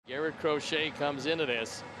Garrett Crochet comes into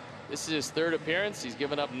this. This is his third appearance. He's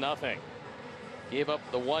given up nothing. Gave up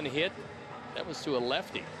the one hit. That was to a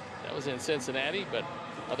lefty. That was in Cincinnati, but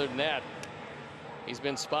other than that, he's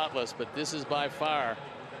been spotless. But this is by far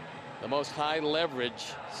the most high leverage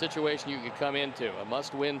situation you could come into. A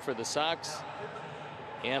must win for the Sox.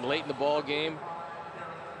 And late in the ball game,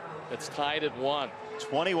 it's tied at 1.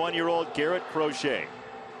 21-year-old Garrett Crochet,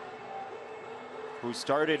 who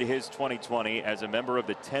started his 2020 as a member of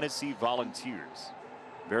the Tennessee Volunteers.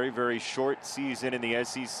 Very short season in the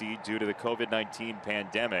SEC due to the COVID-19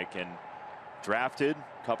 pandemic, and drafted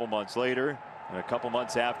a couple months later, and a couple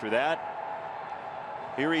months after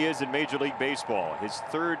that, here he is in Major League Baseball. His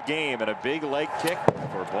third game and a big leg kick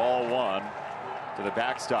for ball 1 to the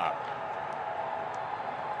backstop.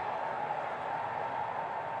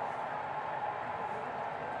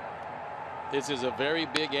 This is a very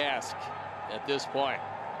big ask at this point.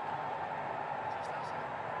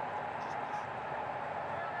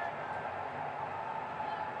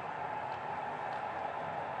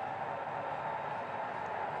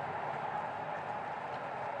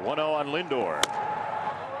 One 0 on Lindor.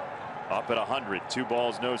 Up at 100. 2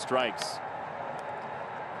 balls, no strikes.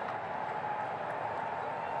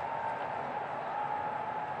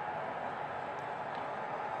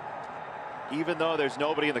 Even though there's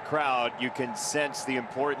nobody in the crowd, you can sense the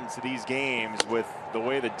importance of these games with the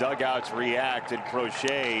way the dugouts react, and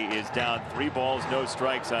Crochet is down 3 balls, no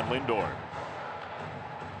strikes on Lindor.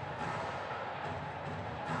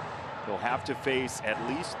 He'll have to face at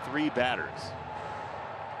least 3 batters.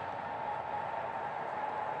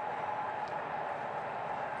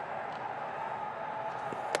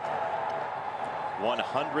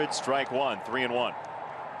 .100, strike 1, 3-1.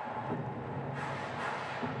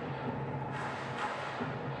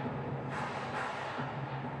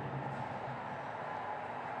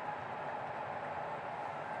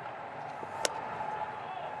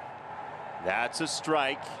 That's a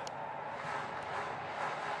strike.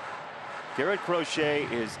 Garrett Crochet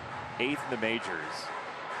is 8th in the majors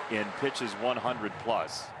in pitches 100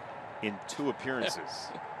 plus in 2 appearances.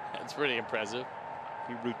 That's pretty impressive.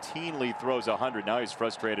 He routinely throws 100. Now he's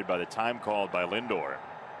frustrated by the time called by Lindor.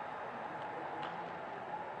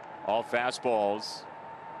 All fastballs.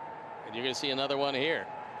 And you're going to see another one here.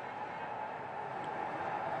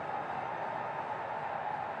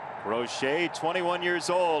 Crochet, 21 years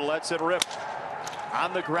old, lets it rip.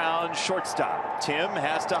 On the ground, shortstop. Tim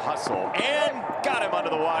has to hustle and got him under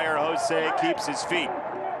the wire. Jose keeps his feet.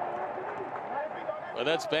 Well,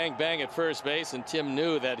 that's bang bang at first base, and Tim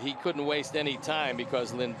knew that he couldn't waste any time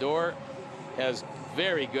because Lindor has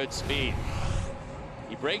very good speed.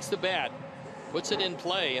 He breaks the bat, puts it in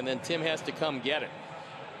play, and then Tim has to come get it.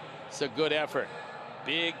 It's a good effort.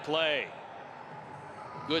 Big play.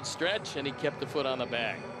 Good stretch, and he kept the foot on the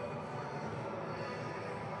bag.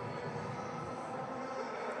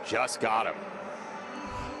 Just got him.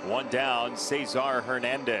 1 down, Cesar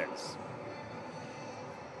Hernandez.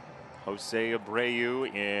 Jose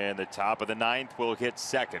Abreu in the top of the 9th will hit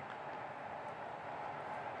second.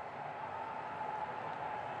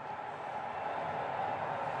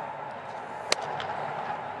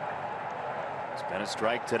 It's been a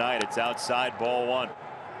strike tonight. It's outside, ball 1.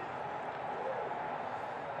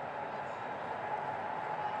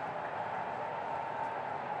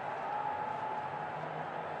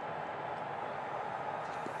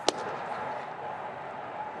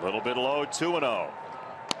 A little bit low, 2-0.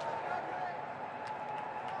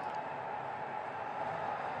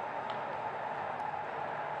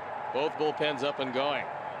 Both bullpens up and going.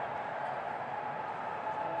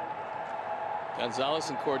 Gonzalez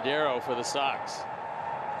and Cordero for the Sox.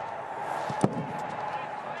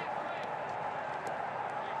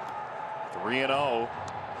 Three 3-0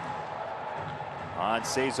 on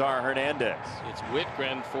Cesar Hernandez. It's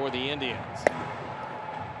Whitgren for the Indians.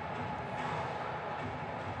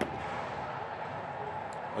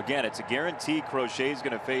 Again, it's a guarantee Crochet is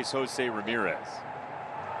going to face Jose Ramirez.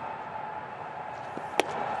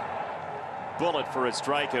 Bullet for a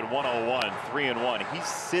strike at 101, 3-1. He's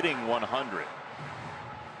sitting 100.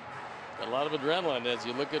 A lot of adrenaline as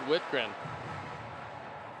you look at Whitgren.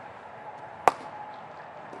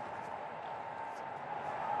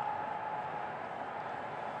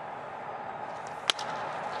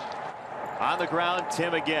 On the ground,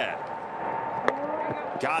 Tim again.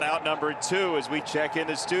 Got out number 2 as we check in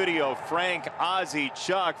the studio. Frank, Ozzie,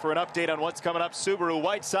 Chuck for an update on what's coming up. Subaru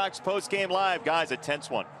White Sox post-game live. Guys, a tense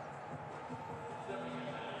one.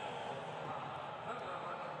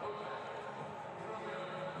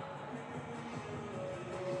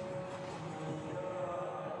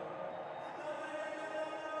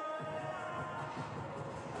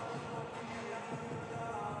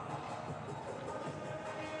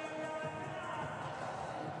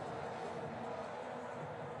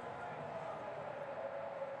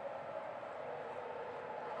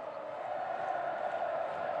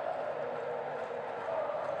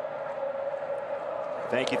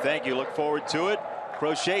 Thank you, thank you. Look forward to it.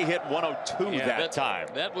 Crochet hit 102 that time.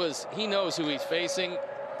 That was, he knows who he's facing,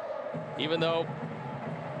 even though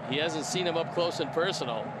he hasn't seen him up close and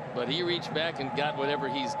personal, but he reached back and got whatever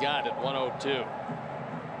he's got at 102.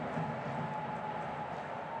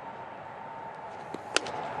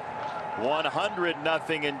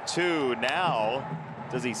 $100-0 Now,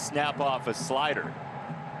 does he snap off a slider?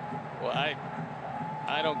 Well,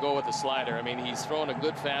 I don't go with the slider. I mean, he's throwing a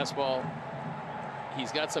good fastball.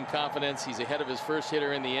 He's got some confidence. He's ahead of his first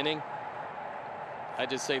hitter in the inning. I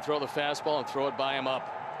just say throw the fastball and throw it by him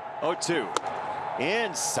up. 0-2.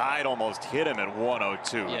 Inside, almost hit him at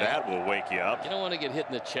 102. Yeah. That will wake you up. You don't want to get hit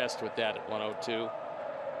in the chest with that at 102.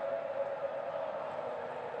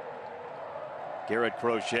 Garrett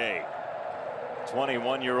Crochet,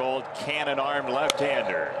 21-year-old cannon-armed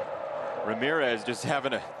left-hander. Ramirez just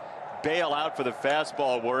having to bail out for the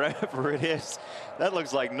fastball wherever it is. That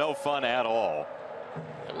looks like no fun at all.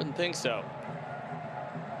 I wouldn't think so.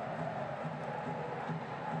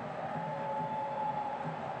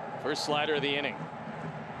 First slider of the inning.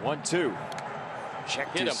 1-2.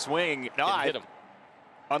 Check his swing. No, hit him.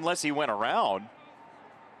 Unless he went around.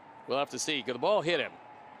 We'll have to see. Could the ball hit him?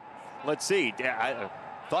 Let's see. I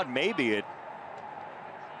thought maybe it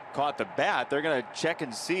caught the bat. They're going to check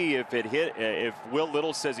and see if it hit. If Will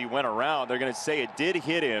Little says he went around, they're going to say it did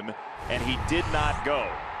hit him and he did not go.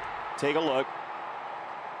 Take a look.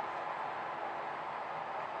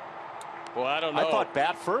 Well, I don't know. I thought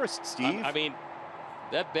bat first, Steve. I mean,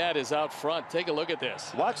 that bat is out front. Take a look at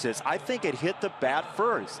this. Watch this. I think it hit the bat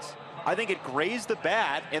first. I think it grazed the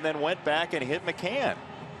bat and then went back and hit McCann.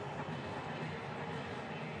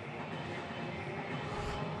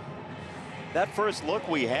 That first look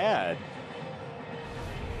we had.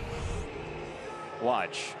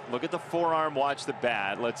 Watch. Look at the forearm. Watch the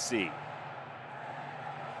bat. Let's see.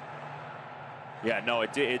 Yeah, no,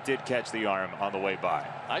 it did catch the arm on the way by.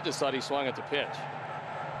 I just thought he swung at the pitch.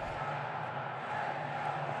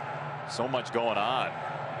 So much going on.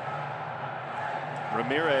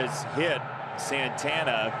 Ramirez hit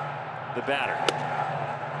Santana, the batter.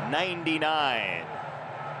 99.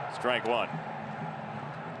 Strike one.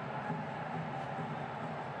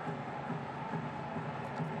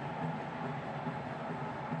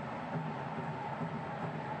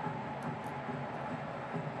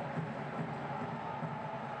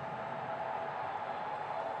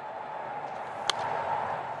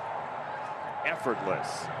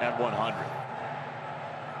 Effortless at 100.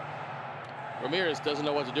 Ramirez doesn't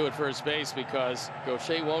know what to do at first base because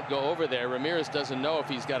Crochet won't go over there. Ramirez doesn't know if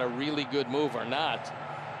he's got a really good move or not.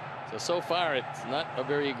 So far, it's not a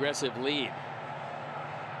very aggressive lead.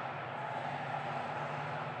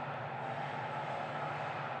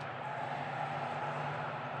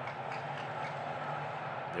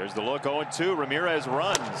 There's the look. 0-2. Ramirez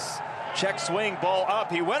runs. Check swing, ball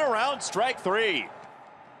up. He went around, strike three.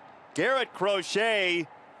 Garrett Crochet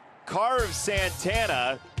carves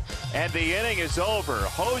Santana, and the inning is over.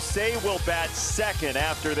 Jose will bat second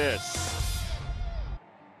after this.